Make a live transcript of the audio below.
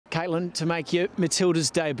Kaitlyn, to make your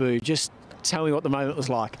Matildas debut. Just tell me what the moment was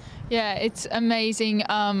like. Yeah, it's amazing.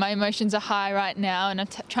 My emotions are high right now and I'm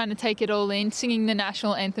trying to take it all in. Singing the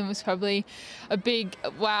national anthem was probably a big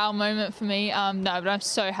wow moment for me. No, but I'm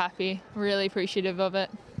so happy, really appreciative of it.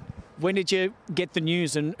 When did you get the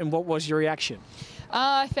news and what was your reaction?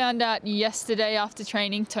 I found out yesterday after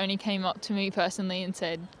training. Tony came up to me personally and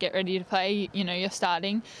said, get ready to play, you know, you're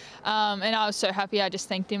starting. And I was so happy. I just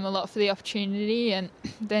thanked him a lot for the opportunity and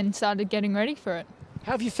then started getting ready for it.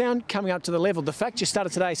 How have you found coming up to the level? The fact you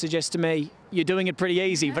started today suggests to me you're doing it pretty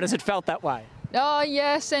easy, but has it felt that way? Oh,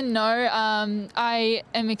 yes and no. I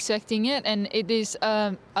am expecting it and it is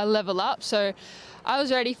a level up. So I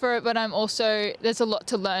was ready for it, but there's a lot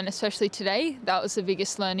to learn, especially today. That was the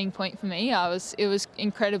biggest learning point for me. It was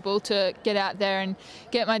incredible to get out there and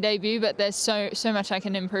get my debut, but there's so much I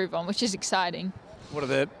can improve on, which is exciting. What are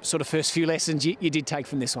the sort of first few lessons you did take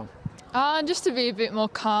from this one? Just to be a bit more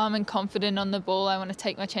calm and confident on the ball. I want to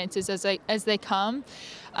take my chances as they come.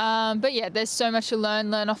 But yeah, there's so much to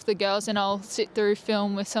learn off the girls, and I'll sit through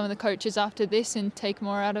film with some of the coaches after this and take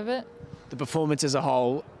more out of it. The performance as a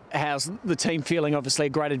whole, how's the team feeling? Obviously a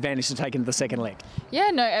great advantage to take into the second leg. Yeah,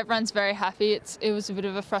 no, everyone's very happy. It was a bit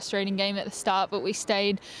of a frustrating game at the start, but we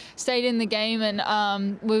stayed in the game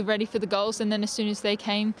and we were ready for the goals, and then as soon as they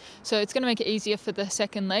came, so it's going to make it easier for the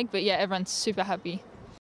second leg. But yeah, everyone's super happy.